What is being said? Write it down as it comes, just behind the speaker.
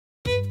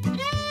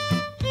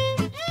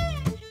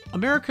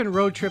American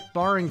Road Trip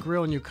Bar and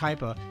Grill in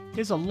Yucaipa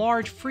is a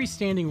large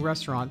freestanding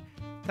restaurant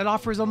that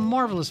offers a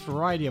marvelous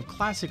variety of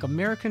classic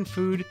American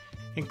food,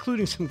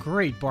 including some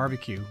great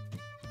barbecue.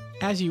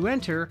 As you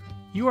enter,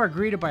 you are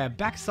greeted by a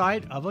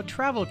backside of a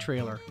travel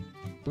trailer.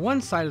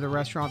 One side of the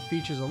restaurant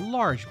features a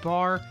large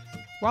bar,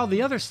 while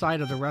the other side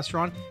of the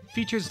restaurant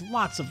features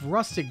lots of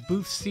rustic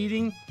booth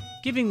seating,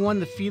 giving one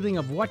the feeling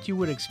of what you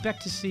would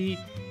expect to see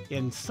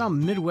in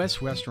some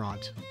Midwest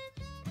restaurant.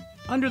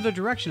 Under the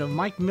direction of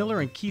Mike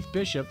Miller and Keith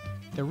Bishop,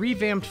 the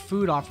revamped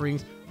food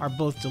offerings are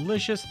both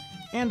delicious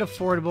and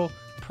affordable,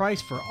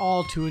 priced for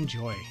all to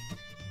enjoy.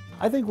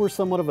 I think we're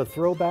somewhat of a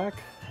throwback,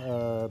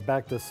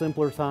 back to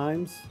simpler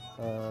times.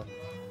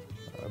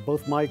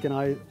 Both Mike and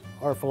I,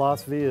 our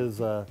philosophy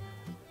is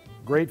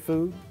great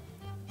food,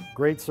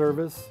 great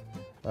service.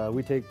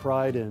 We take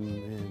pride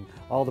in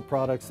all the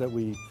products that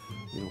we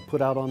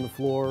put out on the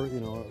floor,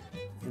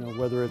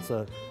 whether it's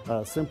a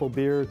simple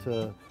beer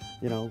to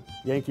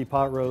Yankee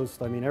pot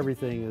roast. I mean,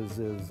 everything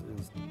is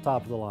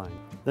top of the line.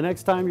 The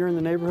next time you're in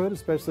the neighborhood,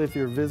 especially if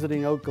you're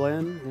visiting Oak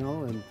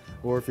Glen,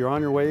 or if you're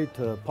on your way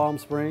to Palm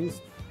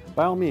Springs,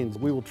 by all means,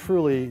 we will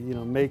truly,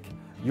 make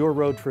your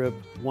road trip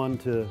one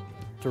to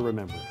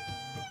remember.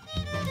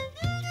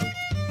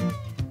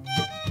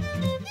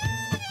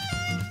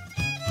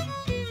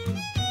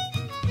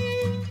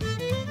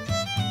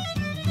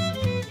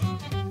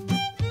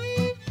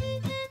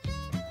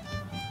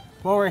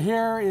 Well, we're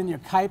here in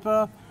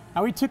Yucaipa,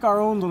 and we took our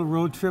own little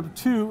road trip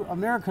to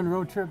American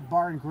Road Trip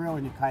Bar and Grill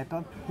in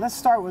Yucaipa. Let's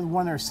start with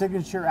one of their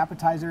signature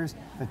appetizers,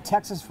 the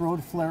Texas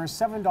Road Flare,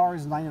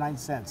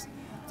 $7.99.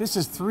 This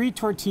is 3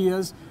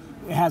 tortillas.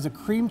 It has a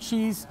cream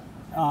cheese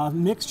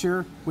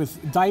mixture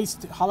with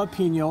diced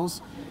jalapenos.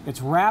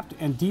 It's wrapped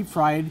and deep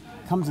fried,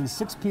 comes in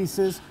 6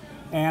 pieces,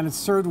 and it's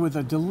served with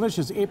a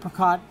delicious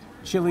apricot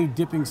chili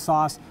dipping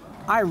sauce.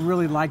 I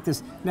really like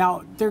this.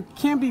 Now,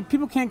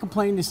 people can't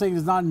complain, they say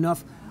there's not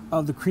enough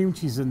of the cream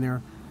cheese in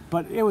there,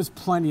 but it was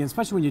plenty,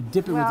 especially when you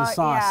dip it with the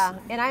sauce. Yeah,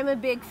 and I'm a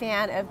big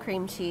fan of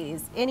cream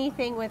cheese.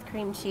 Anything with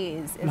cream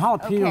cheese is and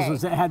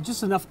jalapenos okay. Had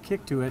just enough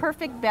kick to it.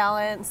 Perfect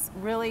balance,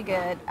 really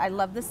good. I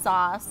love the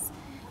sauce.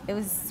 It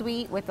was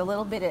sweet with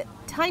a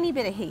tiny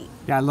bit of heat.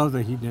 Yeah, I love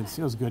the heat. It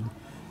was good.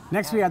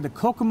 Next, we had the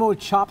Kokomo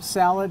chopped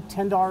salad,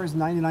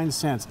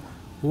 $10.99.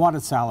 What a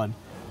salad.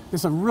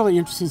 This is a really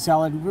interesting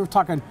salad. We were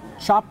talking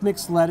chopped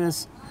mixed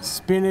lettuce,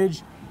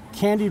 spinach,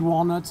 candied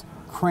walnuts,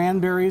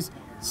 cranberries,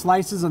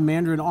 slices of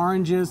mandarin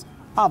oranges,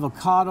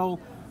 avocado,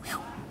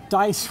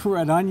 diced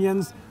red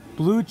onions,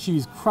 blue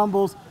cheese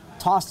crumbles,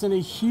 tossed in a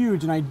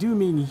huge, and I do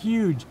mean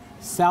huge,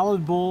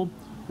 salad bowl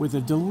with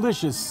a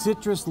delicious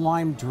citrus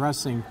lime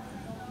dressing.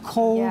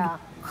 Cold,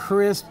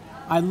 crisp.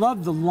 I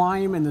love the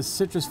lime and the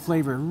citrus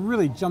flavor. It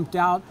really jumped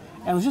out,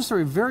 and it was just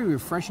a very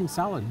refreshing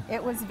salad.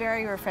 It was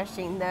very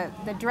refreshing.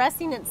 The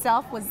dressing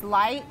itself was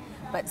light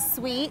but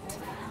sweet,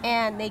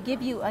 and they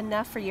give you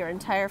enough for your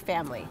entire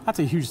family. That's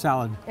a huge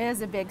salad. It is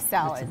a big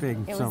salad.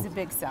 It was a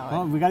big salad.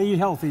 Well, we got to eat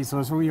healthy, so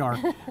that's where we are.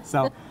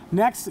 So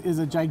next is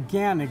a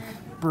gigantic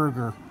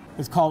burger.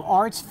 It's called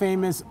Art's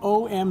famous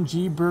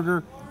OMG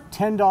burger,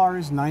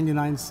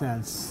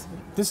 $10.99.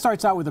 This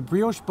starts out with a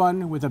brioche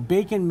bun with a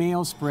bacon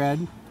mayo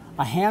spread,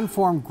 a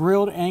hand-formed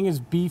grilled Angus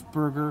beef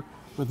burger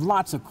with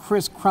lots of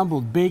crisp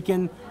crumbled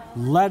bacon,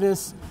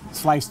 lettuce,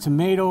 sliced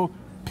tomato,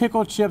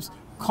 pickle chips,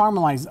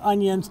 caramelized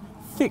onions,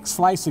 thick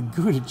slice of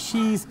Gouda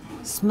cheese,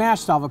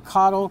 smashed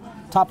avocado,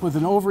 topped with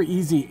an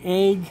over-easy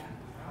egg,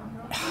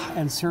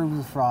 and served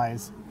with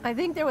fries. I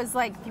think there was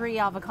like 3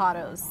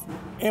 avocados.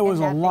 It was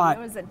a lot.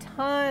 There was a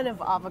ton of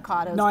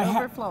avocados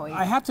overflowing.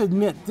 I have to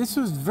admit, this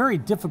was very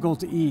difficult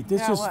to eat.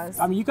 This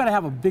I mean, you got to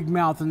have a big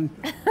mouth, and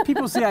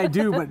people say I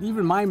do, but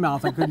even my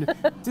mouth, I couldn't.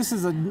 This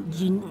is a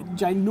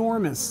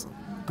ginormous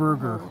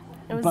burger.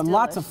 But delicious.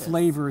 Lots of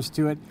flavors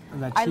to it.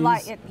 That I cheese.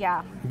 like it,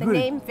 yeah. The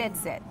name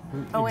fits it.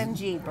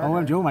 OMG burger.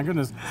 OMG, oh my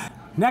goodness.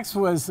 Next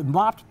was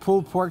mopped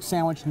pulled pork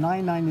sandwich,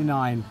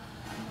 $9.99.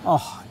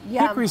 Oh,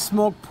 Yum. Hickory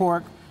smoked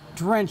pork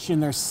drenched in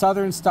their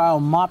southern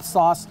style mop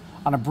sauce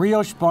on a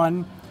brioche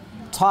bun,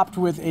 topped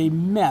with a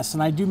mess,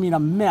 and I do mean a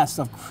mess,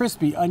 of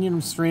crispy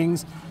onion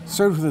strings,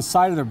 served with a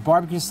side of their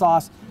barbecue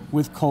sauce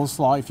with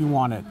coleslaw if you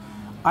want it.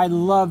 I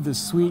love the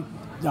sweet,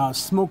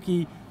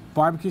 smoky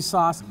barbecue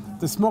sauce.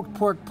 The smoked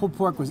pork, pulled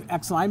pork was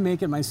excellent. I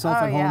make it myself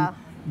at home. Yeah.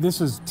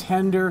 This was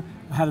tender,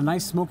 had a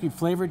nice smoky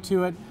flavor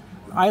to it.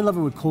 I love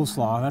it with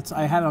coleslaw.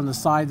 I had it on the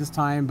side this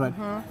time, but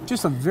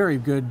just a very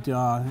good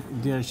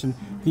dish. And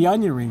the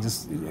onion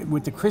rings,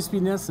 with the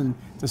crispiness and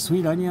the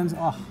sweet onions,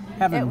 oh,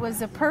 heaven. It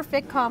was a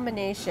perfect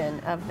combination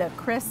of the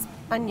crisp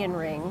onion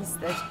rings.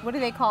 What do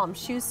they call them?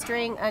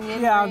 Shoestring onion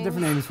rings? Yeah,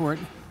 different names for it.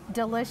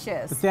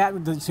 Delicious.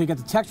 But so you get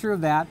the texture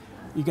of that,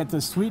 you get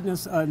the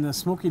sweetness and the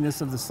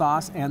smokiness of the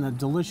sauce, and the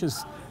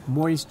delicious,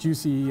 moist,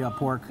 juicy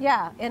pork.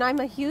 Yeah, and I'm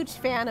a huge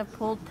fan of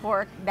pulled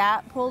pork.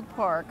 That pulled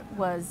pork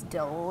was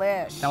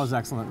delish. That was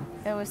excellent.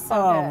 It was so good.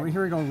 Oh,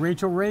 here we go,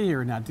 Rachel Ray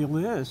here now.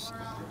 Delish.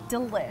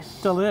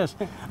 Delish.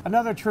 Delish.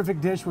 Another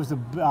terrific dish was the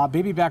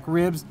baby back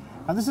ribs.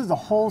 Now this is a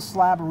whole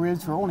slab of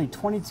ribs for only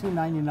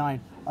 $22.99.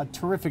 a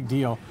terrific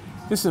deal.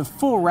 This is a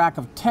full rack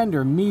of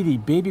tender, meaty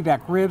baby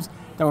back ribs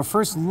that were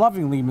first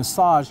lovingly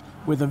massaged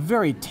with a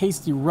very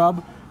tasty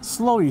rub,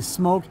 slowly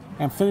smoked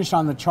and finished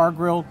on the char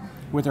grill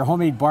with their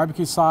homemade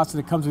barbecue sauce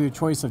that comes with your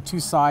choice of 2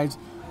 sides.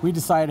 We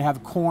decided to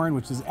have corn,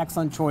 which is an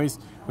excellent choice,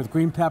 with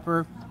green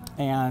pepper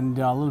and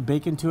a little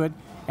bacon to it,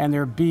 and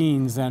their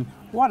beans. And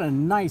what a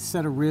nice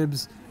set of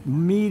ribs,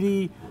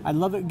 meaty. I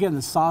love it, again,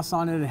 the sauce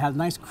on it. It has a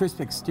nice crisp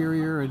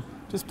exterior and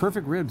just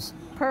perfect ribs.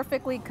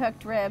 Perfectly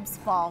cooked ribs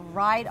fall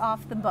right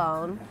off the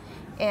bone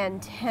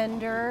and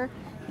tender.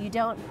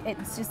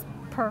 It's just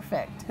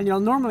perfect. And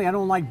normally I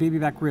don't like baby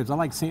back ribs. I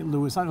like St.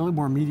 Louis. I had a little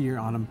more meatier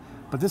on them,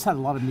 but this had a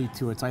lot of meat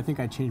to it, so I think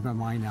I changed my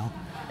mind now.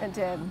 It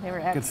did. They were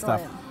excellent. Good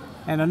stuff.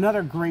 And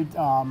another great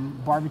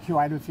barbecue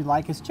item, if you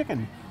like, is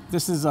chicken.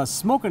 This is a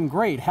smoke and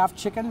grate half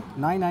chicken,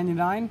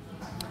 $9.99.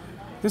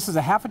 This is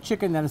a half a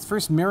chicken that is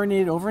first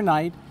marinated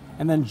overnight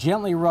and then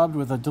gently rubbed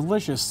with a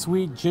delicious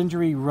sweet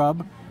gingery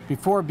rub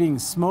before being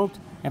smoked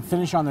and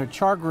finished on their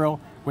char grill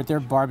with their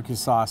barbecue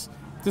sauce.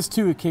 This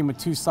too came with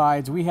 2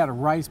 sides. We had a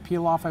rice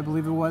peel-off, I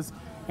believe it was,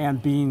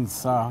 and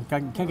beans.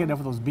 Can't get enough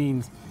of those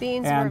beans.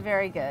 Beans were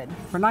very good.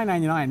 For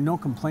 $9.99, no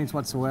complaints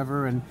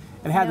whatsoever, and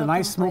it had a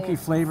nice smoky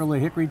flavor, a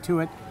little hickory to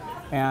it,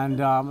 and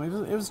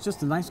it was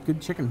just a nice,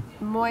 good chicken.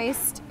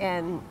 Moist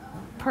and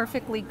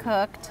perfectly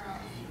cooked,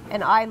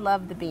 and I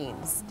love the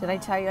beans. Did I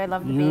tell you I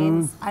love the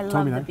beans? I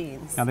love the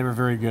beans. Yeah, they were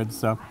very good.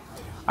 So,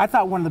 I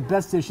thought one of the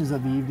best dishes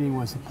of the evening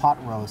was a pot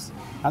roast.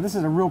 Now, this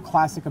is a real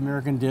classic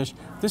American dish.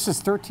 This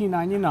is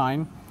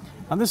 $13.99.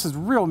 Now, this is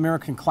real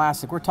American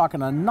classic. We're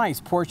talking a nice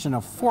portion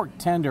of fork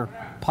tender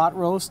pot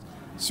roast,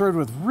 served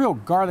with real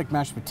garlic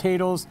mashed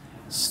potatoes,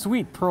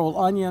 sweet pearl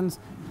onions,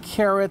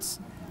 carrots,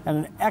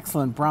 and an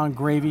excellent brown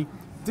gravy.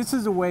 This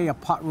is the way a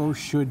pot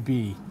roast should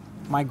be.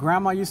 My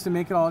grandma used to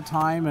make it all the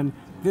time, and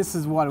this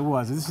is what it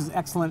was. This is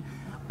excellent.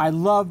 I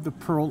love the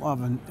pearl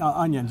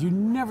onions. You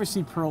never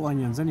see pearl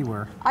onions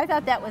anywhere. I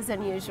thought that was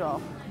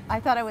unusual. I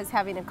thought I was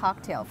having a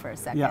cocktail for a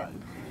second. Yeah.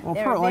 Well,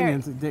 pearl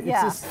onions,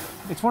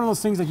 it's one of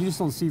those things that you just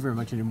don't see very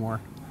much anymore.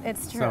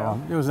 It's true.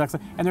 So it was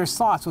excellent. And their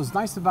sauce was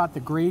nice about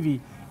the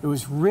gravy. It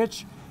was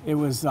rich. It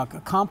was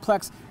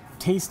complex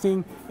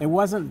tasting. It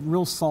wasn't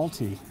real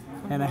salty.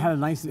 And it had a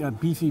nice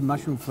beefy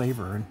mushroom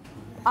flavor.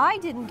 I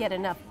didn't get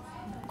enough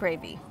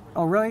gravy.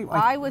 Oh, really?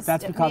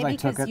 That's because I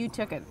took it. Maybe because you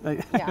took it.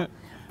 Yeah.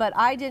 But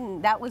I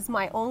didn't. That was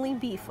my only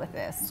beef with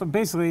this. So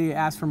basically,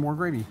 ask for more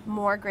gravy.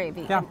 More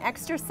gravy. Yeah. An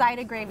extra side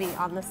of gravy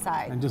on the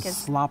side. And just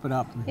slop it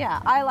up. Yeah,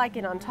 I like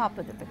it on top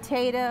of the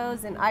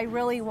potatoes, and I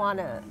really want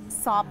to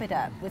sop it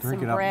up with some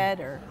bread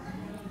or.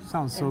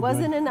 Sounds so good. It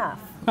wasn't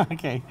enough.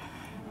 Okay.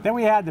 Then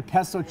we had the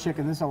pesto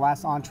chicken. This is our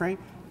last entree.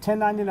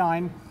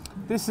 $10.99.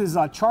 This is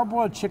a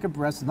charbroiled chicken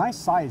breast, a nice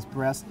sized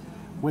breast,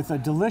 with a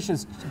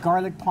delicious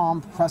garlic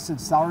palm crusted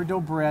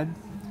sourdough bread,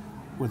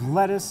 with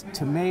lettuce,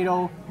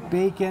 tomato,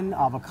 bacon,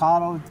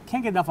 avocado.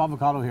 Can't get enough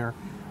avocado here.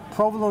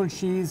 Provolone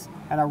cheese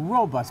and a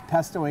robust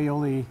pesto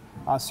aioli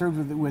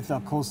served with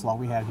coleslaw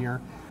we had here.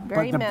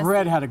 Very but the messy.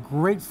 bread had a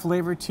great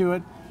flavor to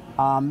it.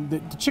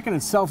 The chicken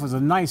itself was a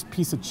nice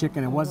piece of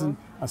chicken. It wasn't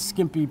a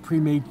skimpy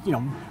pre-made,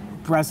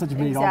 breast that you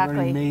made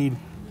already made.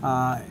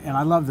 And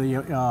I love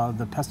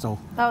the pesto.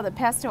 Oh, the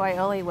pesto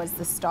aioli was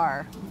the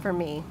star for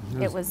me.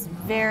 It was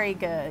very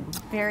good,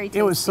 very tasty.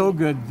 It was so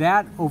good.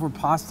 That over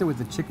pasta with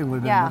the chicken would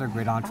have been another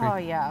great entree. Oh,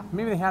 yeah.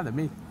 Maybe they have that.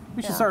 Maybe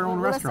we should start our own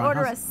restaurant. Let's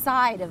order a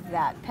side of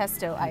that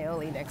pesto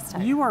aioli next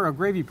time. You are a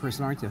gravy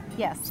person, aren't you?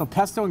 Yes. So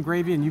pesto and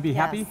gravy, and you'd be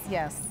happy?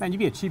 Yes. Man, you'd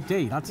be a cheap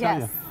date, I'll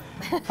tell Yes.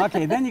 you.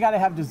 Okay, then you got to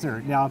have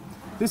dessert. Now,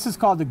 this is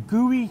called the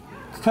Gooey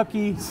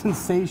Cookie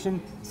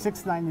Sensation,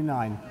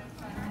 $6.99.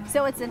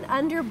 So it's an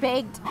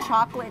underbaked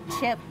chocolate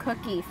chip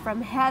cookie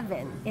from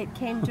heaven. It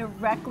came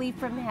directly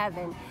from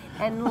heaven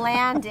and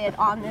landed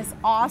on this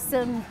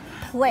awesome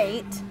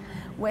plate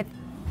with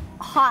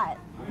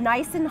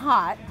nice and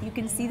hot. You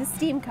can see the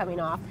steam coming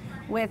off,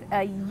 with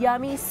a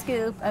yummy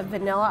scoop of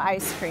vanilla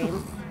ice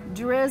cream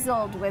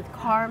drizzled with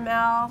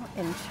caramel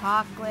and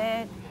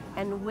chocolate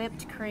and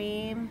whipped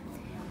cream,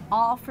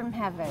 all from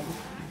heaven.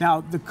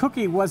 Now, the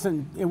cookie it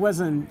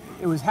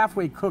was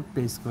halfway cooked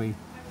basically.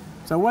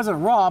 So it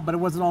wasn't raw, but it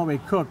wasn't all the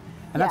way cooked.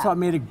 And that's what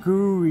made it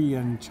gooey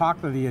and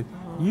chocolatey.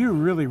 And you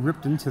really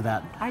ripped into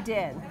that. I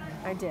did.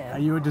 Are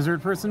you a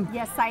dessert person?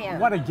 Yes, I am.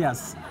 What a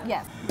guess.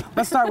 Yes.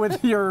 Let's start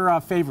with your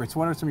favorites.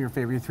 What are some of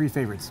your 3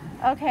 favorites?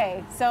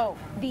 Okay, so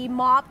the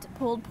mopped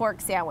pulled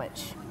pork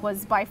sandwich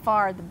was by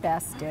far the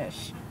best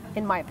dish,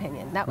 in my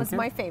opinion. That was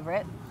my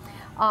favorite.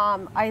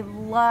 I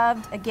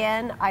love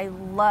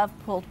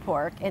pulled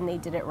pork, and they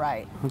did it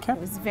right. Okay. It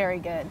was very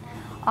good.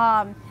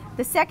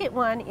 The second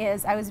one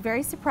is, I was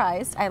very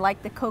surprised. I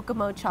like the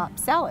Kokomo chopped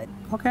salad.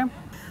 Okay.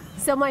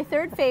 So my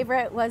third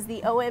favorite was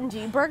the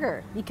OMG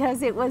burger,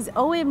 because it was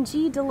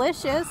OMG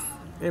delicious.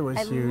 It was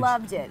huge. I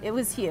loved it. It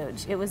was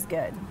huge. It was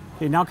good.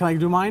 Okay, now can I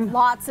do mine?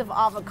 Lots of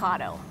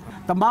avocado.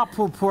 The mock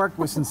pulled pork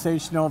was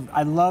sensational.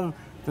 I love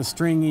the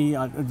stringy,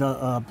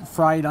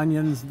 fried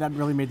onions. That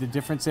really made the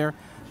difference there.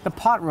 The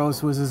pot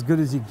roast was as good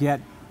as you get.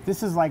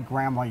 This is like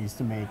Grandma used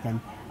to make, and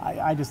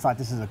I just thought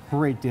this is a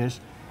great dish.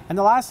 And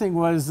the last thing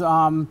was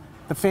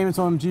the famous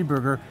OMG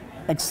burger,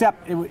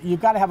 except you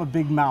got to have a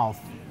big mouth.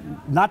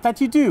 Not that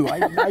you do.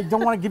 I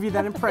don't want to give you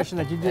that impression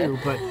that you do,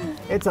 but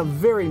it's a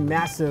very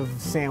massive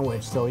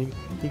sandwich, so you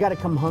got to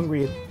come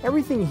hungry.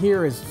 Everything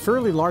here is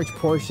fairly large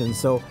portions,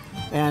 so,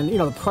 and you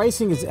know, the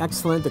pricing is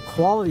excellent, the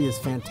quality is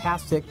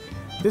fantastic.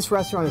 This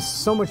restaurant is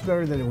so much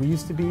better than it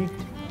used to be,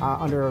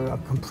 under a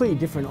completely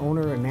different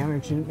owner and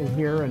management in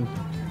here, and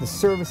the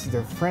services,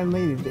 they're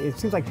friendly. It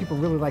seems like people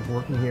really like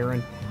working here,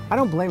 and I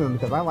don't blame them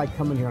because I like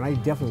coming here, and I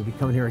definitely will be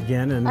coming here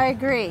again. And I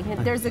agree.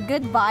 There's a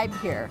good vibe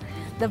here.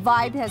 The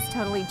vibe has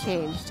totally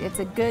changed. It's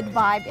a good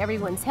vibe.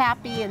 Everyone's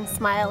happy and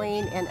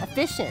smiling and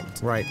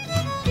efficient. Right.